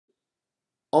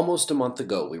Almost a month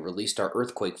ago, we released our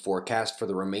earthquake forecast for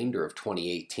the remainder of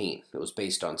 2018. It was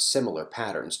based on similar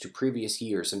patterns to previous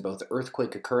years, and both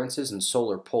earthquake occurrences and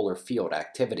solar polar field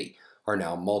activity are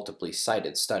now multiply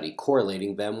cited study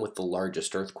correlating them with the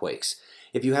largest earthquakes.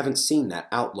 If you haven't seen that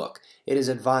outlook, it is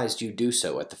advised you do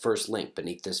so at the first link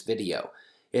beneath this video.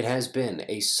 It has been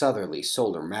a southerly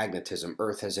solar magnetism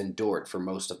Earth has endured for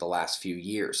most of the last few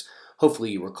years.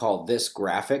 Hopefully you recall this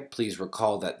graphic. Please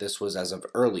recall that this was as of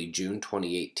early June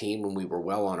 2018 when we were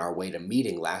well on our way to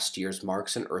meeting last year's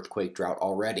marks and earthquake drought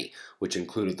already, which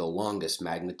included the longest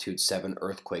magnitude 7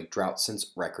 earthquake drought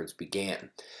since records began.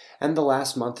 And the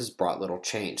last month has brought little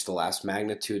change. The last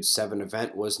magnitude 7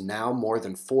 event was now more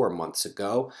than 4 months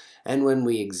ago, and when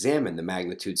we examine the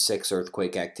magnitude 6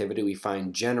 earthquake activity, we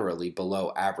find generally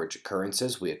below average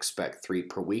occurrences. We expect 3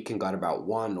 per week and got about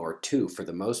 1 or 2 for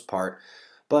the most part.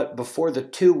 But before the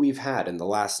 2 we've had in the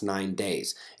last 9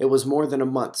 days, it was more than a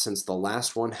month since the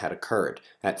last one had occurred.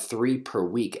 At 3 per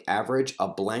week average, a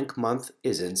blank month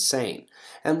is insane.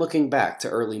 And looking back to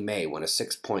early May when a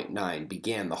 6.9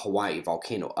 began the Hawaii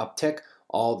volcano uptick,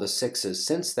 all the 6s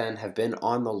since then have been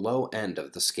on the low end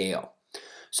of the scale.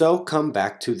 So come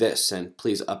back to this, and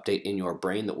please update in your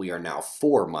brain that we are now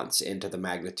 4 months into the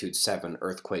magnitude 7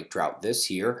 earthquake drought this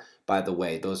year. By the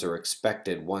way, those are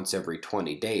expected once every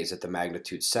 20 days at the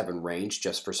magnitude 7 range,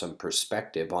 just for some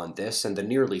perspective on this, and the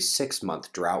nearly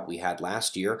 6-month drought we had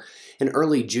last year. In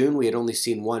early June, we had only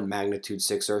seen 1 magnitude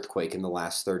 6 earthquake in the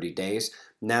last 30 days.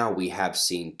 Now we have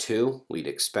seen 2. We'd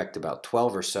expect about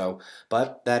 12 or so,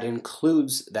 but that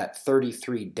includes that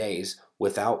 33 days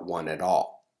without one at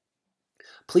all.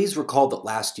 Please recall that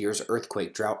last year's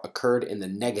earthquake drought occurred in the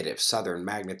negative southern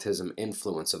magnetism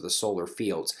influence of the solar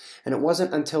fields, and it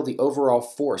wasn't until the overall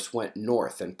force went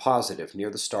north and positive near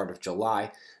the start of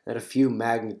July that a few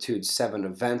magnitude 7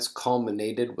 events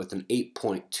culminated with an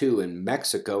 8.2 in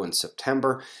Mexico in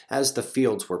September as the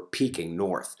fields were peaking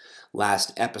north.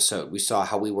 Last episode, we saw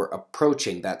how we were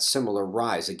approaching that similar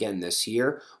rise again this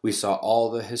year. We saw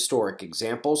all the historic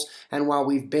examples, and while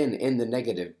we've been in the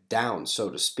negative down, so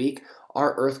to speak,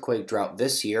 our earthquake drought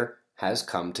this year has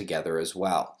come together as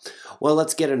well. Well,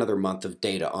 let's get another month of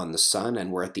data on the sun,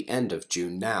 and we're at the end of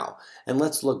June now. And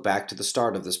let's look back to the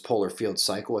start of this polar field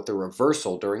cycle with the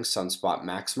reversal during sunspot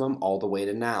maximum all the way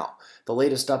to now. The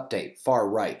latest update, far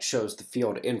right, shows the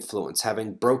field influence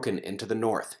having broken into the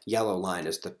north. Yellow line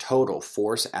is the total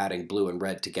force adding blue and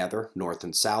red together, north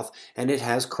and south, and it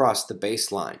has crossed the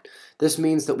baseline. This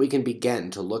means that we can begin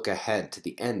to look ahead to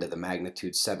the end of the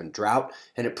magnitude 7 drought,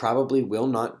 and it probably will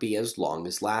not be as long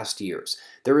as last year's.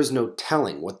 There is no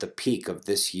telling what the peak of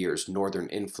this year's northern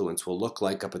influence will look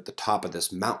like up at the top of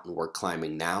this mountain we're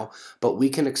climbing now, but we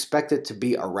can expect it to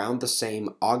be around the same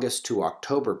August to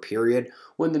October period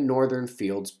when the northern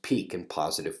fields peak in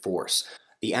positive force.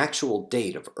 The actual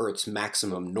date of Earth's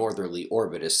maximum northerly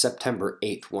orbit is September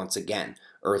 8th once again.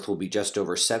 Earth will be just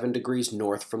over 7 degrees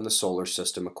north from the solar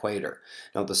system equator.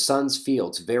 Now the sun's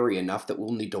fields vary enough that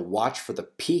we'll need to watch for the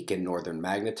peak in northern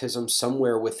magnetism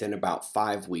somewhere within about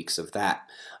 5 weeks of that.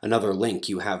 Another link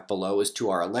you have below is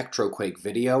to our electroquake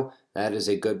video. That is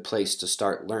a good place to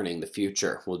start learning the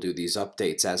future. We'll do these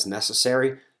updates as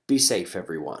necessary. Be safe,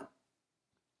 everyone.